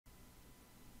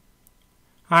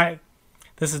Hi,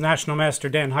 this is National Master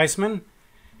Dan Heisman,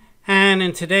 and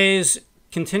in today's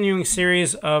continuing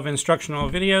series of instructional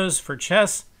videos for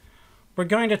chess, we're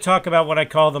going to talk about what I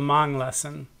call the Maung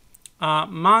Lesson.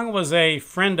 Maung was a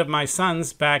friend of my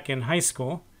son's back in high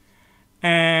school,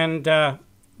 and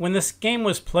when this game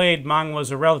was played, Maung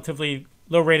was a relatively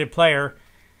low-rated player.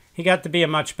 He got to be a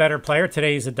much better player.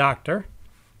 Today he's a doctor.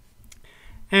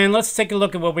 And let's take a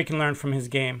look at what we can learn from his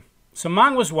game. So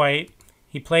Maung was white.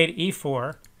 He played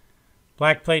e4,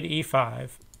 black played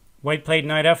e5, white played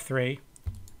knight f3,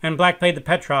 and black played the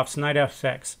Petrovs, knight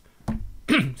f6.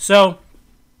 So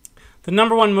the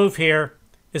number one move here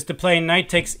is to play knight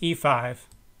takes e5.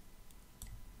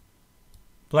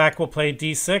 Black will play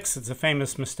d6. It's a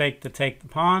famous mistake to take the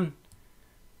pawn.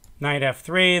 Knight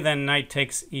f3, then knight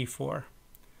takes e4.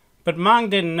 But Maung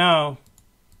didn't know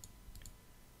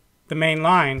the main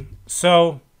line,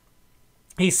 so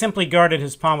he simply guarded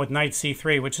his pawn with knight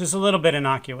c3, which is a little bit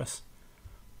innocuous.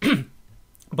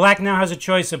 Black now has a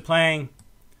choice of playing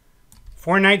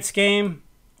 4 knights game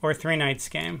or 3 knights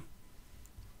game.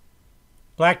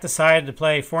 Black decided to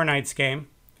play 4 knights game.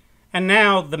 And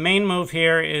now the main move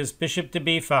here is bishop to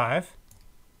b5. I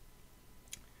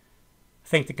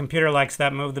think the computer likes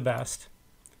that move the best.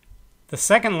 The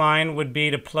second line would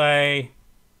be to play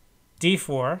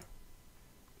d4,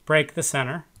 break the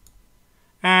center.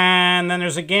 And then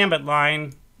there's a gambit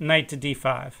line, knight to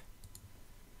d5.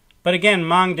 But again,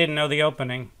 Maung didn't know the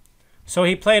opening. So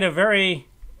he played a very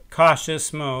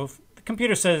cautious move. The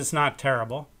computer says it's not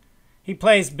terrible. He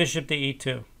plays bishop to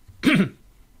e2.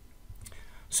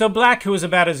 So Black, who was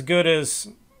about as good as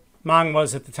Maung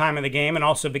was at the time of the game and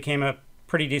also became a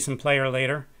pretty decent player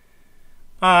later,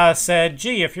 said,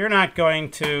 gee, if you're not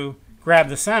going to grab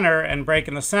the center and break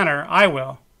in the center, I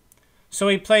will. So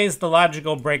he plays the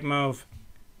logical break move,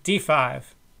 d5,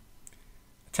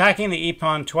 attacking the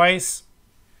e-pawn twice.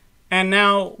 And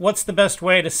now, what's the best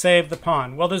way to save the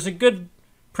pawn? Well, there's a good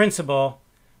principle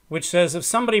which says if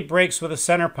somebody breaks with a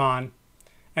center pawn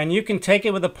and you can take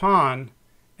it with a pawn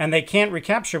and they can't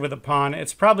recapture with a pawn,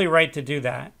 it's probably right to do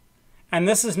that. And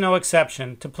this is no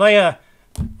exception. To play a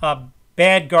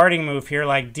bad guarding move here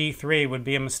like d3 would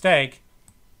be a mistake.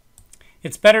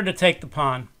 It's better to take the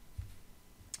pawn.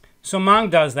 So Maung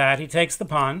does that. He takes the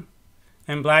pawn,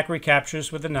 and Black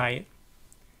recaptures with the knight.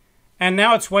 And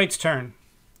now it's White's turn.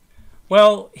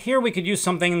 Well, here we could use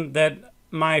something that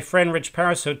my friend Rich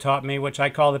Paraso taught me, which I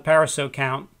call the Paraso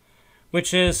count,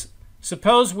 which is,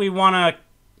 suppose we want to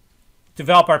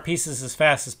develop our pieces as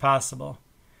fast as possible.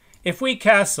 If we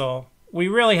castle, we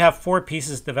really have 4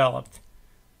 pieces developed.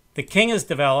 The king is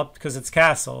developed because it's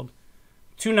castled,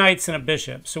 2 knights and a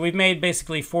bishop. So we've made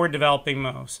basically 4 developing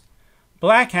moves.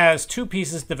 Black has 2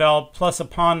 pieces developed plus a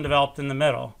pawn developed in the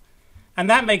middle. And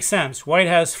that makes sense. White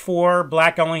has 4,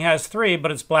 Black only has 3,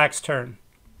 but it's Black's turn.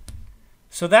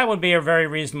 So that would be a very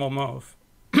reasonable move.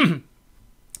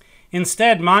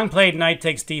 Instead, Maung played knight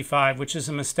takes d5, which is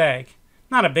a mistake.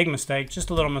 Not a big mistake, just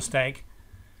a little mistake.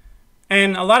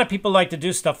 And a lot of people like to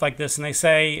do stuff like this, and they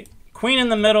say, queen in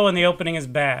the middle in the opening is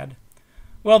bad.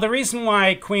 Well, the reason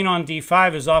why queen on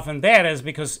d5 is often bad is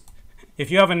because if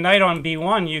you have a knight on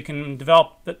b1, you can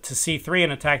develop it to c3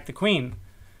 and attack the queen.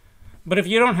 But if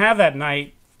you don't have that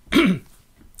knight,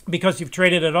 because you've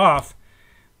traded it off,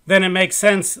 then it makes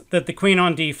sense that the queen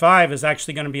on d5 is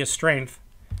actually going to be a strength.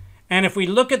 And if we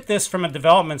look at this from a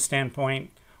development standpoint,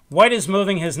 White is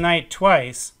moving his knight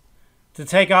twice to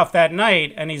take off that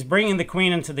knight, and he's bringing the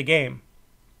queen into the game.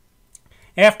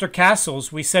 After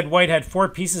castles, we said White had 4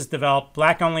 pieces developed.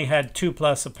 Black only had 2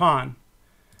 plus a pawn.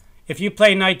 If you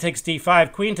play knight takes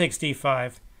d5, queen takes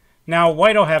d5, now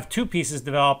White will have 2 pieces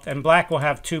developed and Black will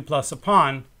have 2 plus a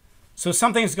pawn. So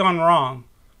something's gone wrong.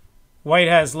 White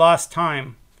has lost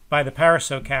time by the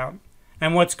Paraso count.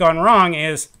 And what's gone wrong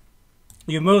is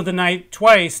you move the knight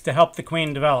twice to help the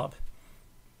queen develop.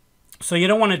 So you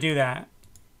don't want to do that.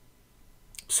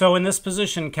 So in this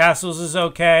position, castles is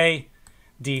okay,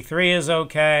 d3 is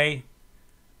okay,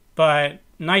 but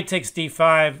knight takes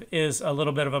d5 is a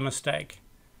little bit of a mistake.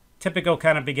 Typical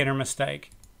kind of beginner mistake.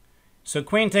 So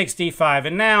queen takes d5,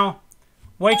 and now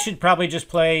White should probably just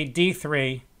play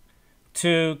d3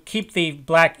 to keep the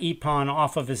black e-pawn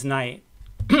off of his knight.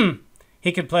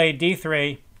 He could play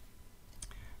d3,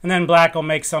 and then Black will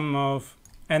make some move,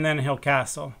 and then he'll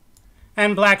castle.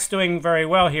 And Black's doing very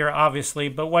well here, obviously,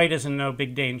 but White is in no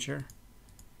big danger.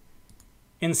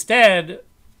 Instead,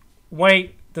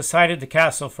 White decided to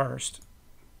castle first.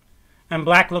 And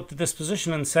Black looked at this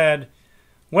position and said,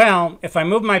 well, if I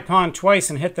move my pawn twice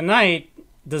and hit the knight,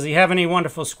 does he have any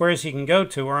wonderful squares he can go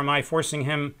to, or am I forcing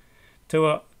him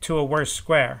to a worse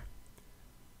square?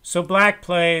 So Black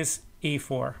plays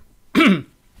e4. All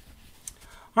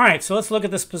right, so let's look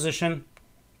at this position.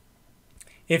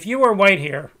 If you were white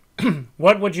here,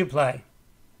 what would you play?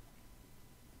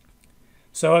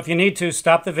 So if you need to,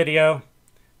 stop the video,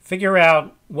 figure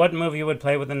out what move you would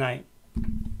play with the knight.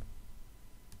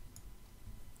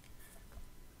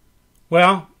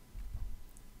 Well,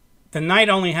 the knight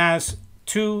only has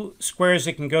two squares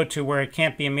it can go to where it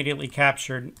can't be immediately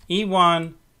captured,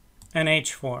 e1 and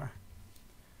h4.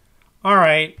 All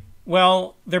right,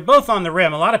 well, they're both on the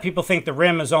rim. A lot of people think the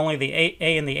rim is only the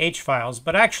A and the H files,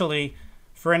 but actually,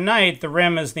 for a knight, the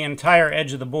rim is the entire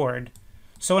edge of the board.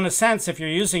 So in a sense, if you're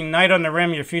using knight on the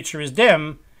rim, your future is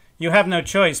dim, you have no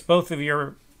choice. Both of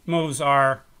your moves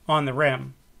are on the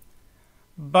rim.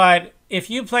 But if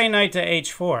you play knight to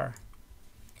h4,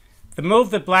 the move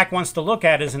that black wants to look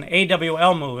at is an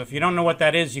AWL move. If you don't know what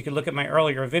that is, you can look at my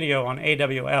earlier video on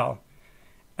AWL.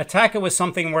 Attack it with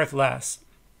something worth less.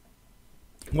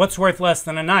 What's worth less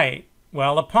than a knight?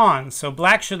 Well, a pawn. So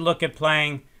black should look at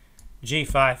playing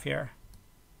g5 here.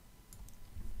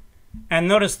 And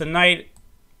notice the knight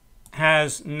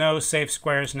has no safe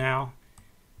squares now,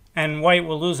 and white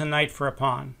will lose a knight for a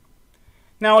pawn.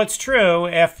 Now it's true,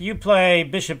 if you play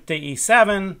bishop to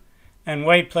e7, and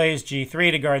white plays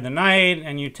g3 to guard the knight,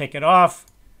 and you take it off,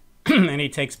 and he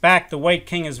takes back, the white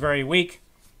king is very weak.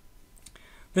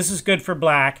 This is good for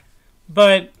black,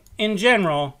 but in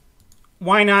general,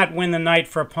 why not win the knight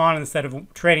for a pawn instead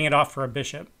of trading it off for a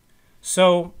bishop?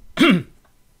 So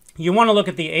you want to look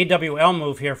at the AWL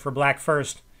move here for black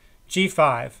first,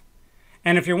 g5.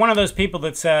 And if you're one of those people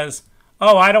that says,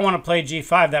 oh, I don't want to play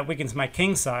g5, that weakens my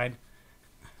king side.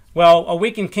 Well, a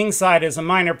weakened king side is a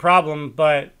minor problem,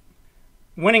 but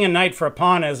winning a knight for a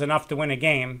pawn is enough to win a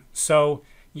game. So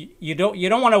you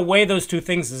don't want to weigh those two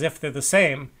things as if they're the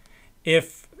same.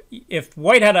 If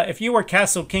you were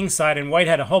castle king side and white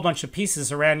had a whole bunch of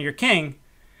pieces around your king,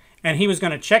 and he was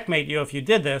going to checkmate you if you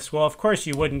did this, well, of course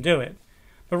you wouldn't do it.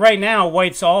 But right now,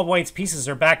 all white's pieces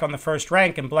are back on the first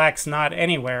rank, and black's not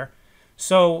anywhere.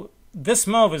 So this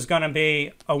move is going to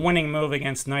be a winning move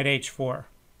against knight h4.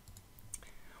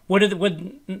 Would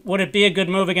it be a good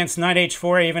move against knight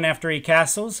h4 even after he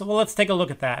castles? Well, let's take a look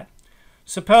at that.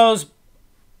 Suppose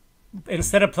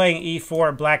instead of playing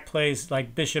e4, black plays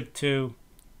like bishop to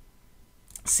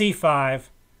c5,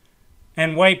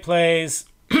 and white plays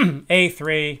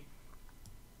a3,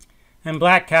 and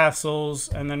black castles,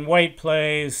 and then white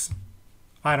plays,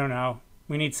 I don't know,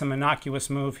 we need some innocuous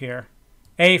move here.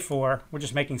 a4, we're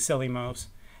just making silly moves.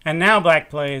 And now black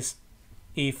plays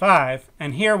e5,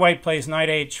 and here white plays knight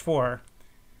h4.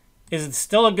 Is it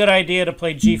still a good idea to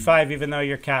play g5 even though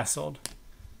you're castled?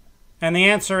 And the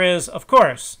answer is, of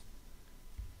course.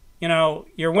 You know,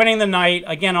 you're winning the knight.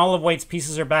 Again, all of white's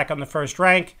pieces are back on the first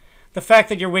rank. The fact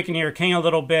that you're weakening your king a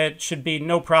little bit should be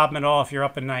no problem at all if you're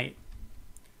up a knight.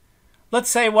 Let's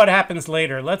say what happens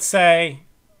later. Let's say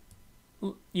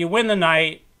you win the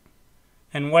knight,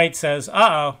 and white says,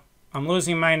 uh-oh, I'm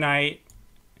losing my knight.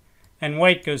 And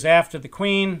white goes after the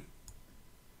queen,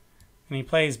 and he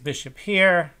plays bishop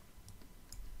here.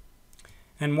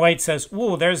 And white says,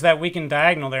 ooh, there's that weakened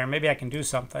diagonal there. Maybe I can do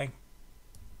something.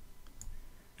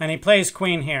 And he plays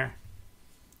queen here.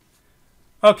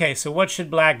 Okay, so what should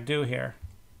black do here?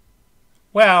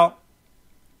 Well,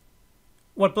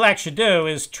 what black should do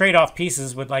is trade off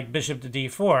pieces with like bishop to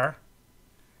d4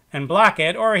 and block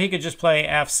it, or he could just play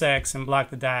f6 and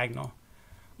block the diagonal.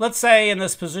 Let's say in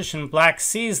this position black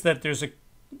sees that there's a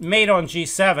mate on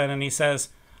g7, and he says,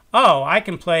 oh, I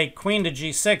can play queen to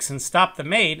g6 and stop the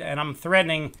mate, and I'm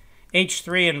threatening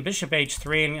h3 and bishop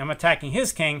h3, and I'm attacking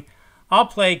his king. I'll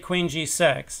play queen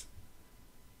g6.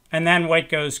 And then white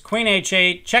goes queen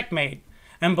h8, checkmate.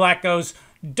 And black goes,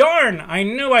 darn, I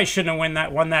knew I shouldn't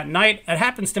have won that knight. It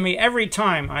happens to me every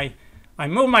time. I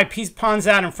move my pawns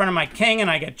out in front of my king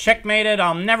and I get checkmated.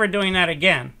 I'm never doing that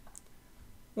again.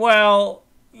 Well,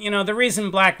 you know, the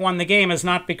reason black won the game is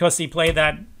not because he played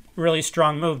that really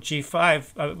strong move,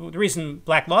 g5. The reason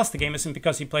black lost the game isn't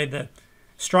because he played the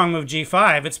strong move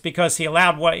g5. It's because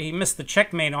he missed the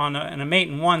checkmate on in a mate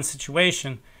in one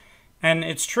situation. And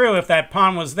it's true, if that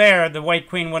pawn was there, the white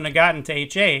queen wouldn't have gotten to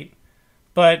h8.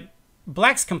 But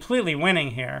black's completely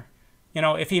winning here. You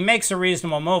know, if he makes a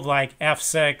reasonable move like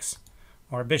f6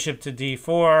 or bishop to d4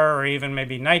 or even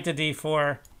maybe knight to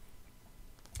d4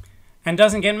 and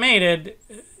doesn't get mated,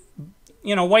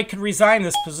 you know, white could resign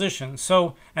this position.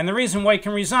 So, and the reason white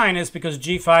can resign is because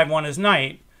g5 won his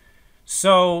knight.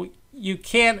 So you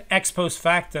can't ex post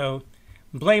facto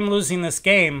blame losing this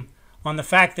game on the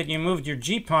fact that you moved your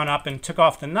g-pawn up and took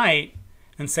off the knight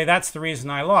and say that's the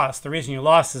reason I lost. The reason you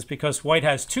lost is because white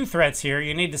has two threats here.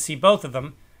 You need to see both of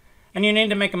them. And you need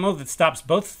to make a move that stops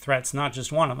both threats, not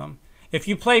just one of them. If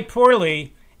you play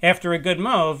poorly after a good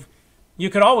move, you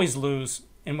could always lose,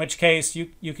 in which case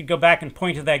you could go back and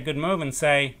point to that good move and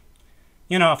say,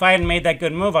 you know, if I hadn't made that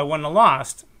good move, I wouldn't have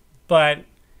lost. But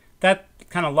that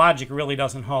kind of logic really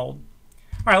doesn't hold.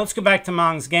 All right, let's go back to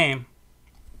Maung's game.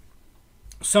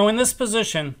 So in this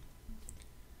position,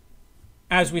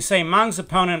 as we say, Maung's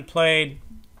opponent played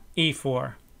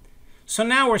e4. So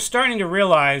now we're starting to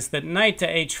realize that knight to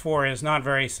h4 is not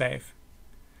very safe.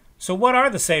 So what are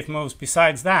the safe moves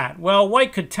besides that? Well,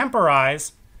 white could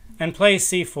temporize and play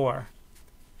c4.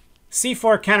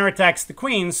 c4 counterattacks the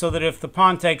queen so that if the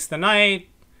pawn takes the knight,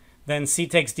 then c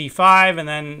takes d5, and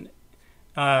then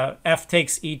f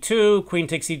takes e2, queen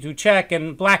takes e2 check,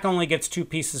 and black only gets 2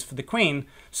 pieces for the queen,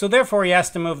 so therefore he has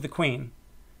to move the queen.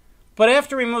 But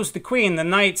after he moves the queen, the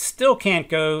knight still can't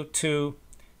go to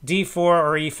d4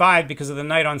 or e5 because of the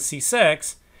knight on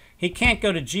c6. He can't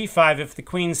go to g5 if the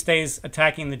queen stays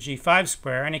attacking the g5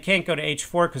 square, and he can't go to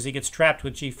h4 because he gets trapped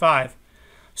with g5.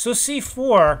 So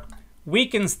c4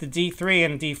 weakens the d3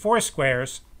 and d4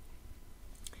 squares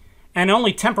and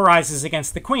only temporizes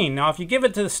against the queen. Now, if you give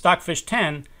it to the Stockfish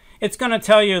 10, it's going to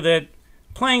tell you that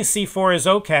playing c4 is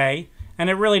okay, and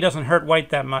it really doesn't hurt white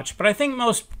that much. But I think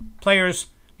most players,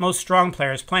 most strong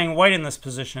players playing white in this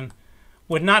position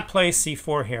would not play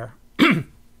c4 here.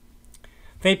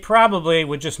 They probably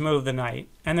would just move the knight.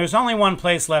 And there's only one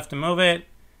place left to move it.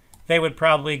 They would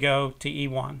probably go to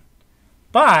e1.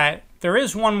 But there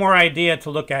is one more idea to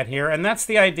look at here, and that's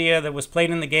the idea that was played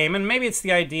in the game, and maybe it's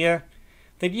the idea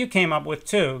that you came up with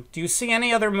too. Do you see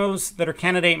any other moves that are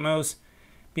candidate moves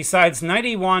besides knight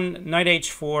e1, knight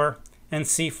h4, and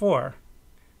c4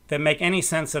 that make any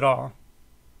sense at all?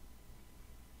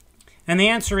 And the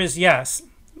answer is yes.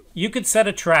 You could set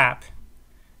a trap,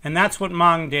 and that's what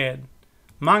Maung did.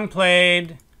 Maung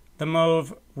played the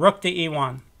move rook to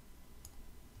e1.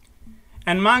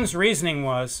 And Maung's reasoning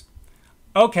was,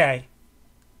 okay,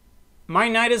 my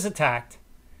knight is attacked,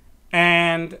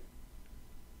 and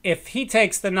if he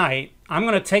takes the knight, I'm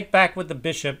going to take back with the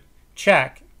bishop,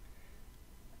 check,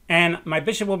 and my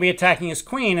bishop will be attacking his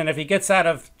queen, and if he gets out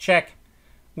of check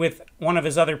with one of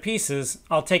his other pieces,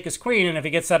 I'll take his queen, and if he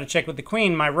gets out of check with the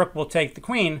queen, my rook will take the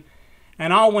queen,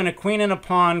 and I'll win a queen and a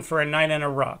pawn for a knight and a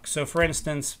rook. So for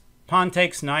instance, pawn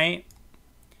takes knight,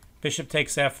 bishop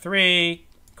takes f3,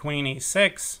 queen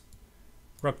e6,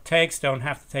 rook takes, don't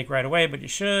have to take right away, but you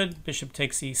should, bishop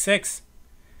takes e6,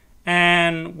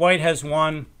 and white has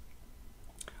won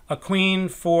a queen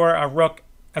for a rook,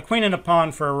 a queen and a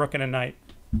pawn for a rook and a knight.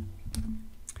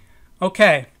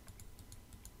 Okay,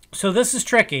 so this is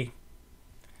tricky.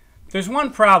 There's one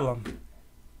problem,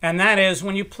 and that is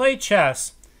when you play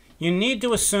chess, you need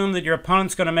to assume that your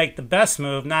opponent's going to make the best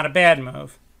move, not a bad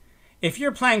move. If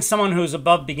you're playing someone who's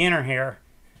above beginner here,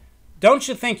 don't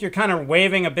you think you're kind of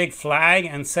waving a big flag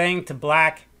and saying to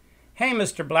black, hey,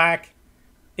 Mr. Black,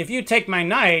 if you take my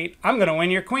knight, I'm going to win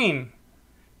your queen.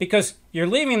 Because you're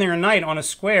leaving your knight on a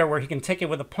square where he can take it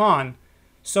with a pawn.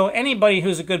 So anybody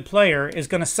who's a good player is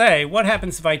going to say, what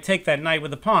happens if I take that knight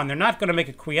with a pawn? They're not going to make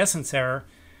a quiescence error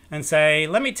and say,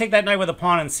 let me take that knight with a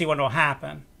pawn and see what will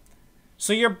happen.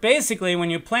 So you're basically, when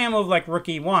you play a move like rook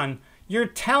e1, you're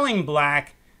telling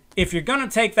black, if you're going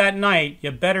to take that knight,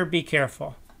 you better be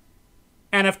careful.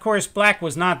 And of course, black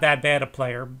was not that bad a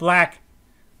player. Black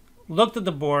looked at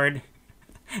the board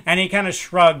and he kind of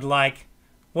shrugged like,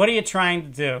 what are you trying to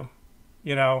do?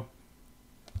 You know?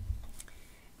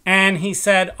 And he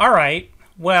said, all right,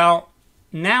 well,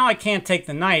 now I can't take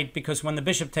the knight because when the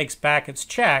bishop takes back, it's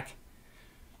check.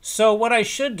 So what I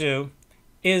should do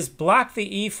is block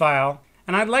the e file,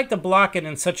 and I'd like to block it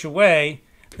in such a way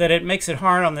that it makes it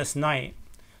hard on this knight.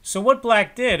 So what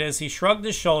black did is he shrugged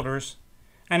his shoulders,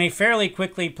 and he fairly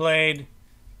quickly played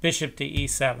bishop to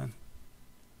e7.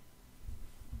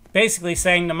 Basically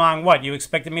saying to Maung, what, you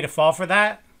expected me to fall for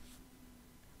that?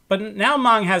 But now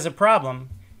Maung has a problem.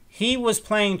 He was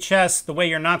playing chess the way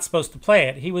you're not supposed to play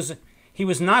it. He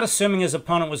was not assuming his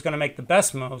opponent was going to make the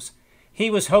best moves. He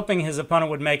was hoping his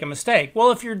opponent would make a mistake.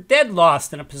 Well, if you're dead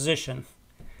lost in a position,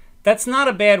 that's not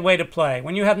a bad way to play.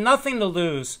 When you have nothing to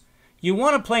lose, you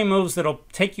want to play moves that will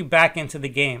take you back into the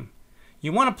game.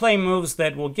 You want to play moves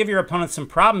that will give your opponent some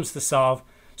problems to solve,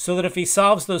 so that if he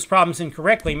solves those problems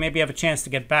incorrectly, maybe you have a chance to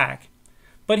get back.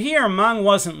 But here, Maung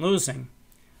wasn't losing.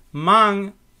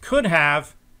 Maung could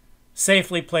have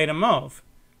safely played a move,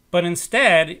 but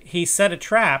instead, he set a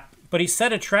trap, but he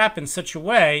set a trap in such a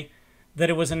way that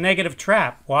it was a negative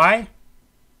trap. Why?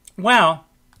 Well,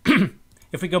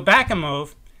 if we go back a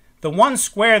move, the one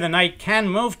square the knight can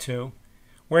move to,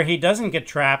 where he doesn't get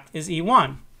trapped, is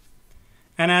e1.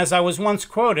 And as I was once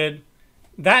quoted,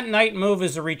 that knight move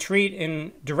is a retreat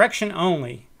in direction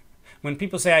only. When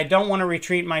people say, I don't want to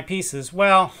retreat my pieces,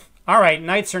 well, all right,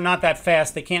 knights are not that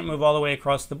fast. They can't move all the way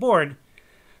across the board.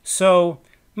 So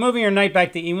moving your knight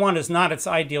back to e1 is not its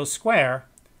ideal square,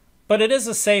 but it is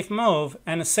a safe move,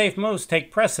 and safe moves take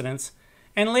precedence.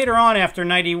 And later on, after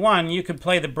knight e1, you could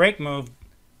play the break move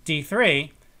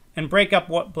d3 and break up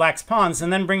what black's pawns,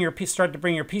 and then start to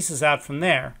bring your pieces out from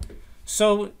there.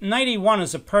 So knight e1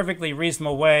 is a perfectly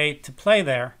reasonable way to play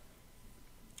there.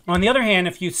 On the other hand,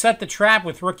 if you set the trap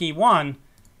with rook e1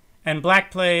 and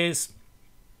black plays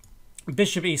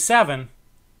bishop e7,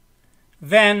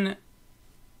 then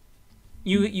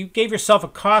you gave yourself a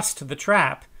cost to the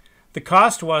trap. The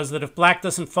cost was that if black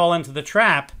doesn't fall into the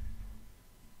trap,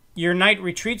 your knight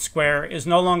retreat square is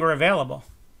no longer available.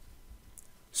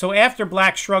 So after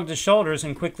black shrugged his shoulders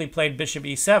and quickly played bishop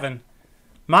e7,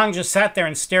 Maung just sat there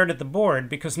and stared at the board,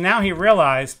 because now he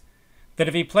realized that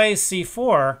if he plays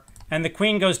c4 and the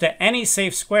queen goes to any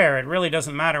safe square, it really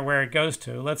doesn't matter where it goes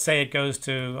to. Let's say it goes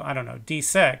to, I don't know,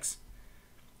 d6.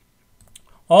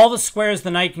 All the squares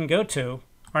the knight can go to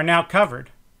are now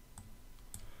covered,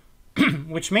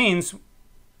 which means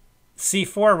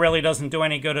c4 really doesn't do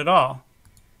any good at all.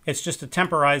 It's just a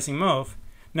temporizing move.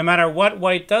 No matter what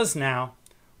white does now,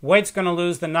 white's going to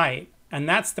lose the knight, and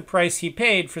that's the price he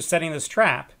paid for setting this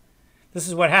trap. This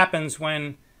is what happens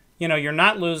when, you're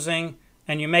not losing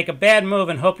and you make a bad move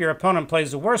and hope your opponent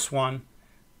plays a worse one.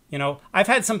 I've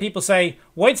had some people say,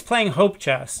 white's playing hope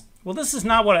chess. Well, this is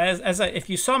not what, if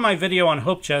you saw my video on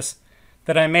hope chess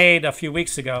that I made a few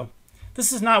weeks ago,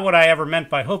 this is not what I ever meant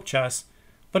by hope chess,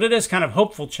 but it is kind of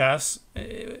hopeful chess.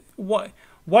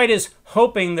 White is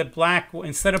hoping that black,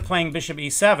 instead of playing bishop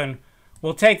e7,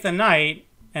 will take the knight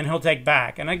and he'll take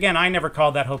back. And again, I never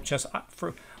called that hope chess.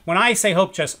 When I say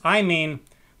hope chess, I mean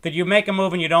that you make a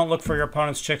move and you don't look for your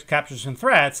opponent's checks, captures, and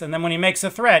threats. And then when he makes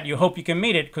a threat, you hope you can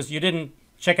meet it because you didn't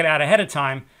check it out ahead of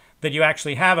time that you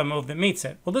actually have a move that meets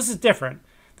it. Well, this is different.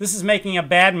 This is making a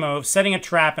bad move, setting a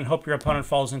trap, and hope your opponent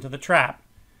falls into the trap.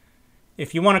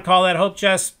 If you want to call that hope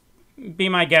chess, be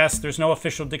my guest. There's no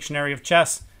official dictionary of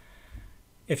chess.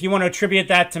 If you want to attribute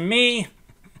that to me,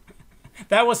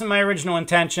 that wasn't my original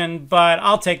intention, but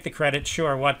I'll take the credit.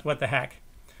 Sure, what the heck.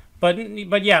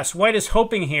 But yes, white is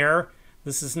hoping here.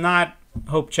 This is not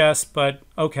hope chess, but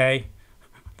okay.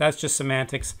 That's just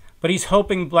semantics. But he's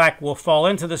hoping black will fall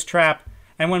into this trap,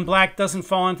 and when black doesn't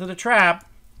fall into the trap,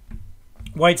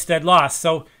 white's dead lost.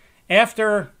 So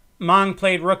after Maung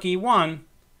played rook e1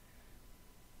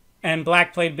 and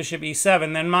black played bishop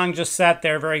e7, then Maung just sat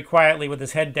there very quietly with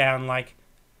his head down like,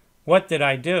 what did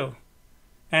I do?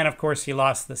 And of course he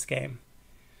lost this game.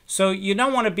 So you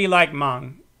don't want to be like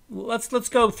Maung. Let's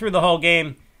go through the whole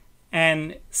game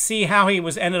and see how he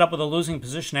ended up with a losing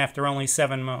position after only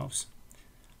 7 moves.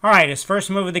 All right, his first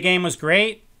move of the game was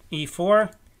great,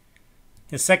 e4.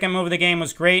 His second move of the game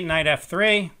was great, knight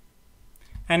f3.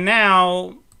 And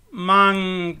now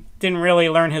Maung didn't really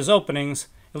learn his openings,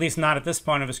 at least not at this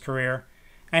point of his career.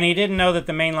 And he didn't know that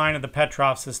the main line of the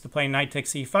Petrovs is to play knight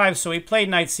takes e5, so he played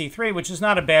knight c3, which is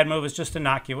not a bad move, it's just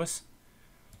innocuous.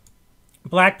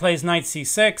 Black plays knight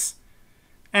c6,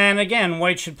 and again,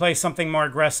 white should play something more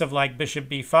aggressive like bishop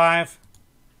b5,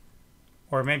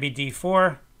 or maybe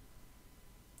d4.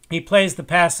 He plays the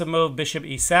passive move bishop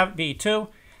e7, b2.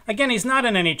 Again, he's not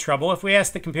in any trouble. If we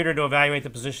ask the computer to evaluate the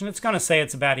position, it's going to say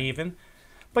it's about even.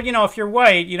 But if you're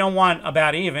white, you don't want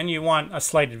about even, you want a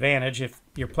slight advantage if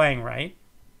you're playing right.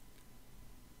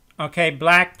 Okay,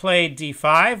 black played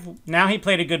d5. Now he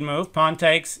played a good move. Pawn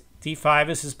takes, d5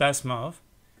 is his best move.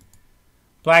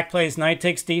 Black plays knight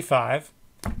takes d5.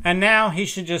 And now he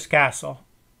should just castle.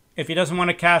 If he doesn't want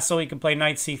to castle, he can play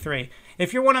knight c3.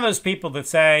 If you're one of those people that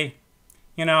say,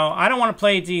 I don't want to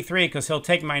play d3 because he'll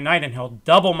take my knight and he'll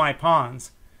double my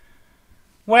pawns.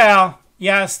 Well,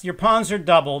 yes, your pawns are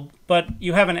doubled, but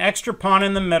you have an extra pawn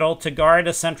in the middle to guard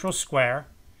a central square.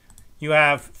 You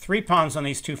have 3 pawns on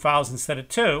these 2 files instead of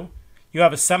 2. You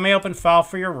have a semi-open file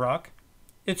for your rook.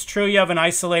 It's true you have an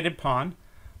isolated pawn,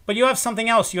 but you have something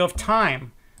else. You have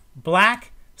time.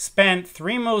 Black spent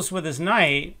 3 moves with his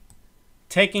knight,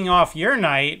 taking off your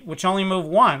knight, which only moved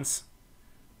once,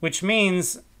 which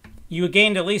means you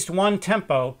gained at least 1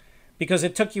 tempo because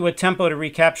it took you a tempo to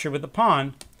recapture with the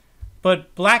pawn.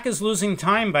 But black is losing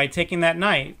time by taking that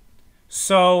knight.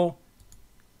 So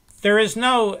there is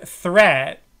no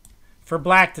threat for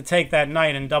black to take that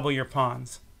knight and double your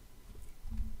pawns.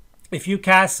 If you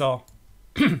castle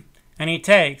and he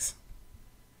takes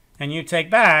and you take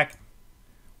back,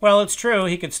 well, it's true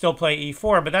he could still play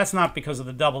e4, but that's not because of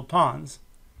the doubled pawns.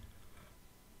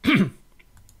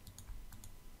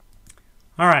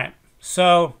 All All right,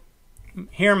 so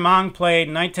here Maung played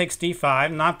knight takes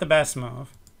d5, not the best move.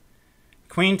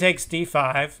 Queen takes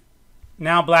d5.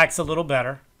 Now black's a little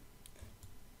better.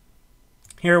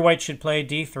 Here white should play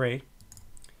d3.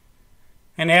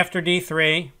 And after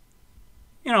d3,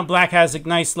 you know, black has a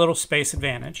nice little space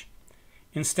advantage.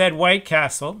 Instead, white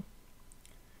castled.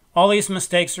 All these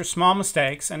mistakes are small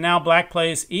mistakes, and now black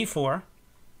plays e4.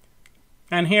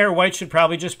 And here white should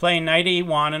probably just play knight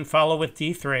e1 and follow with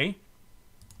d3.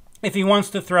 If he wants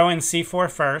to throw in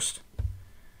c4 first,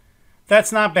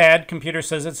 that's not bad. Computer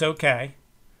says it's okay.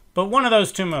 But one of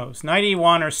those two moves, knight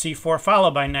e1 or c4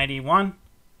 followed by knight e1.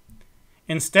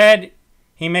 Instead,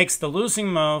 he makes the losing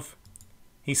move.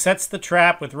 He sets the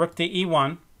trap with rook to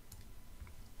e1.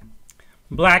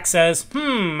 Black says,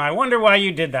 I wonder why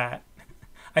you did that.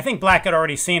 I think black had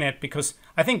already seen it because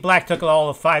I think black took all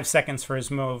of 5 seconds for his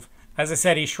move. As I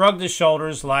said, he shrugged his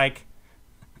shoulders like,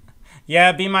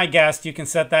 yeah, be my guest, you can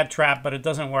set that trap, but it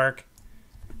doesn't work.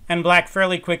 And black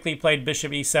fairly quickly played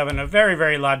bishop e7, a very,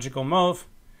 very logical move,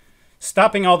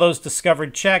 stopping all those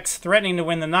discovered checks, threatening to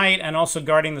win the knight, and also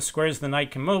guarding the squares the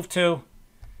knight can move to.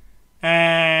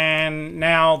 And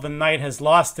now the knight has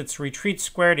lost its retreat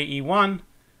square to e1,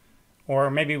 or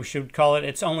maybe we should call it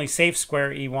its only safe square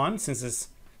e1, since it's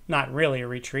not really a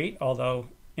retreat, although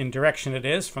in direction it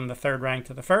is, from the third rank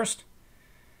to the first.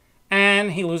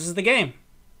 And he loses the game.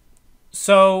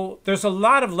 So there's a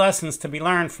lot of lessons to be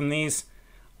learned from these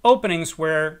openings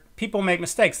where people make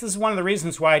mistakes. This is one of the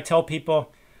reasons why I tell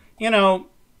people, you know,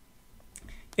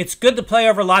 it's good to play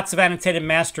over lots of annotated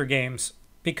master games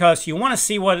because you want to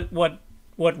see what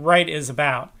right is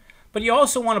about. But you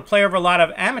also want to play over a lot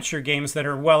of amateur games that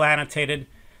are well annotated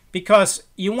because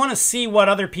you want to see what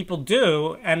other people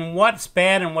do and what's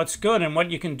bad and what's good and what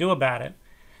you can do about it.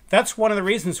 That's one of the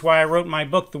reasons why I wrote my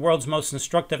book, The World's Most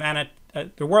Instructive Amateur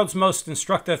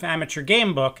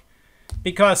Game Book,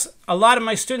 because a lot of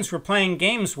my students were playing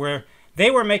games where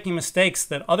they were making mistakes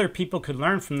that other people could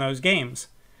learn from those games.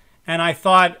 And I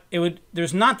thought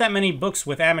there's not that many books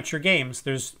with amateur games.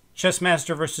 There's Chess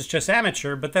Master versus Chess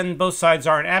Amateur, but then both sides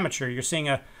aren't amateur. You're seeing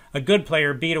a good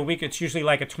player beat a weak. It's usually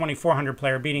like a 2400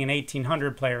 player beating an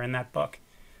 1800 player in that book.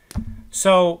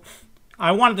 So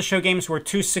I wanted to show games where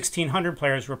two 1600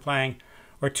 players were playing,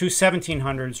 or two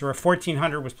 1700s, or a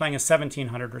 1400 was playing a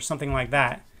 1700, or something like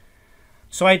that.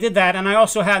 So I did that, and I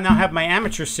also now have my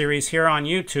amateur series here on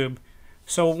YouTube.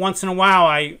 So once in a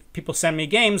while, people send me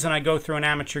games, and I go through an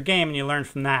amateur game, and you learn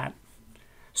from that.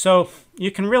 So you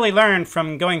can really learn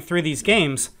from going through these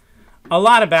games a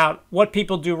lot about what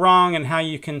people do wrong and how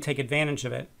you can take advantage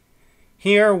of it.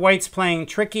 Here, white's playing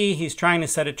tricky. He's trying to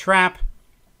set a trap.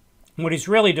 What he's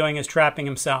really doing is trapping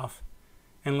himself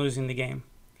and losing the game.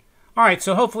 All right,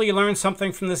 so hopefully you learned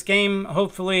something from this game.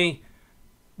 Hopefully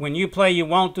when you play, you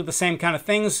won't do the same kind of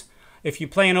things. If you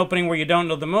play an opening where you don't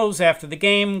know the moves after the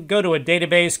game, go to a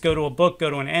database, go to a book, go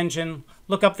to an engine,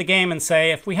 look up the game and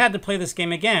say, if we had to play this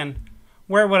game again,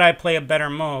 where would I play a better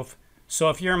move? So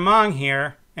if you're Maung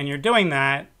here and you're doing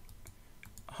that,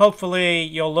 hopefully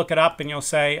you'll look it up and you'll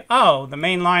say, oh, the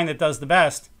main line that does the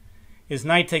best is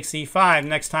knight takes e5.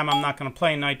 Next time I'm not going to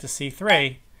play knight to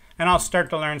c3. And I'll start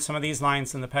to learn some of these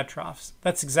lines in the Petrovs.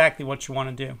 That's exactly what you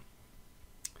want to do.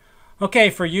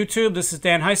 Okay, for YouTube, this is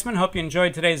Dan Heisman. Hope you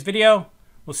enjoyed today's video.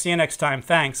 We'll see you next time.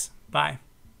 Thanks. Bye.